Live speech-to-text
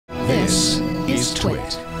This is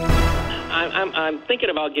TWiT. I'm thinking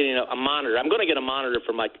about getting a monitor. I'm going to get a monitor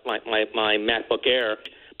for my MacBook Air.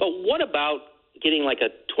 But what about getting like a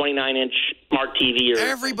 29-inch smart TV?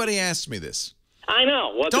 Everybody asks me this. I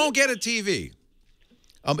know. Don't get a TV.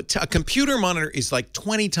 A computer monitor is like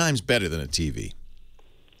 20 times better than a TV.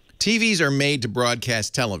 TVs are made to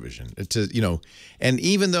broadcast television, and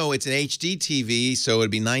even though it's an HDTV, so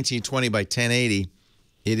it'd be 1920 by 1080,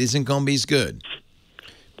 it isn't going to be as good.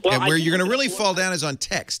 Well, and where you're going to really fall down is on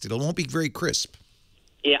text. It won't be very crisp.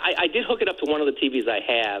 Yeah, I did hook it up to one of the TVs I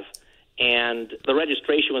have, and the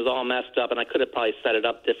registration was all messed up, and I could have probably set it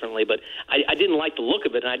up differently, but I didn't like the look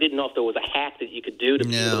of it, and I didn't know if there was a hack that you could do to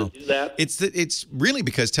be able to do that. It's really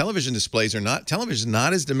because television displays are not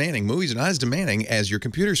as demanding. Movies are not as demanding as your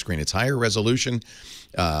computer screen. It's higher resolution.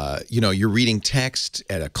 You're reading text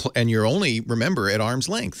and you're only, remember, at arm's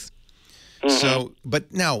length. Mm-hmm. So,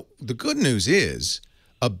 but now the good news is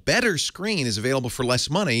a better screen is available for less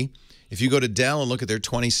money. If you go to Dell and look at their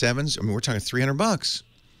 27s, I mean, we're talking $300.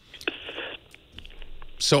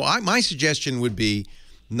 So my suggestion would be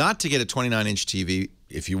not to get a 29-inch TV.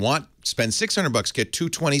 If you want, spend $600, get two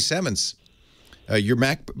 27s. Your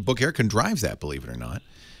MacBook Air can drive that, believe it or not,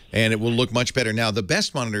 and it will look much better. Now, the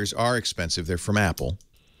best monitors are expensive. They're from Apple.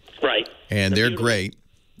 Right. And they're great.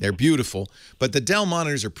 They're beautiful. But the Dell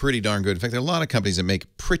monitors are pretty darn good. In fact, there are a lot of companies that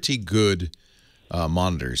make pretty good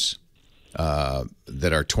monitors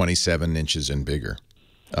that are 27 inches and bigger.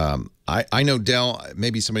 I know Dell,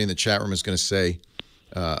 maybe somebody in the chat room is going to say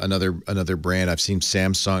another brand. I've seen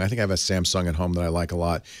Samsung. I think I have a Samsung at home that I like a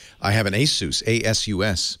lot. I have an Asus,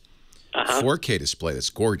 A-S-U-S, 4K display that's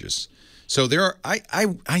gorgeous. So there are,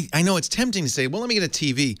 I know it's tempting to say, well, let me get a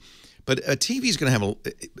TV. But a TV is going to have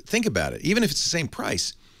think about it. Even if it's the same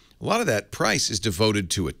price, a lot of that price is devoted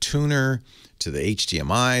to a tuner, to the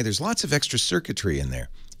HDMI. There's lots of extra circuitry in there.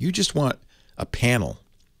 You just want a panel.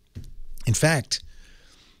 In fact,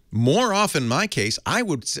 more often in my case, I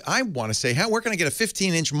want to say, where can I get a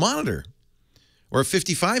 15-inch monitor or a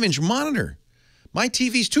 55-inch monitor? My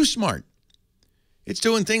TV's too smart. It's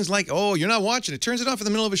doing things like, oh, you're not watching it. Turns it off in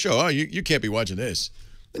the middle of a show. Oh, you can't be watching this.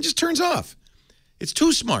 Then just turns off. It's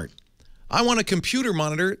too smart. I want a computer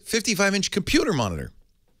monitor, 55-inch computer monitor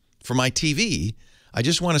for my TV. I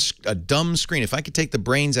just want a dumb screen. If I could take the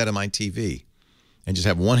brains out of my TV and just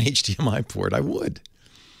have one HDMI port, I would.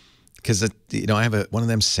 Because, I have one of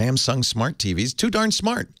them Samsung smart TVs, too darn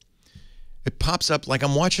smart. It pops up like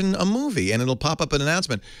I'm watching a movie, and it'll pop up an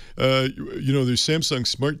announcement. There's Samsung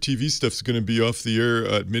smart TV stuff's going to be off the air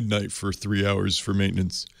at midnight for 3 hours for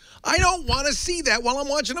maintenance. I don't want to see that while I'm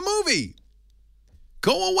watching a movie.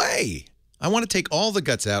 Go away. I want to take all the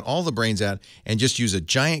guts out, all the brains out, and just use a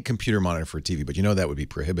giant computer monitor for a TV. But that would be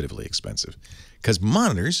prohibitively expensive because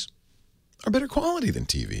monitors are better quality than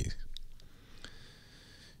TVs.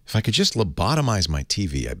 If I could just lobotomize my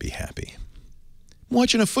TV, I'd be happy. I'm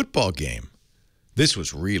watching a football game. This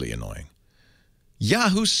was really annoying.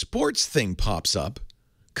 Yahoo Sports thing pops up,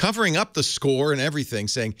 covering up the score and everything,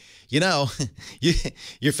 saying, how's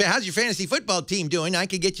your fantasy football team doing? I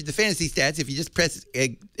can get you the fantasy stats if you just press.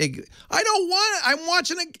 I don't want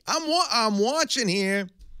it. I'm watching here.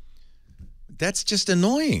 That's just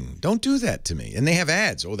annoying. Don't do that to me. And they have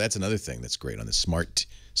ads. Oh, that's another thing that's great on the smart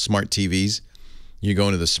TVs. You go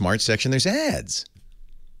into the smart section, there's ads.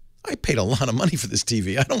 I paid a lot of money for this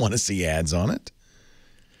TV. I don't want to see ads on it.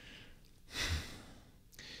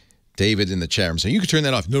 David in the chat room saying, you can turn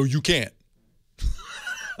that off. No, you can't.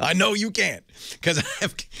 I know you can't because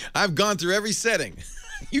I've gone through every setting.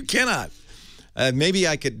 You cannot. Maybe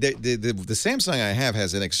I could. The Samsung I have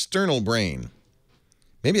has an external brain.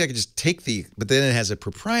 Maybe I could just take but then it has a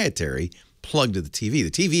proprietary plug to the TV.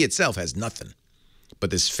 The TV itself has nothing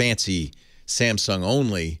but this fancy Samsung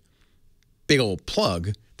only big old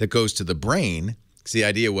plug that goes to the brain. Because the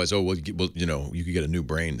idea was, you could get a new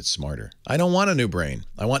brain that's smarter. I don't want a new brain.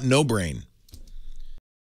 I want no brain.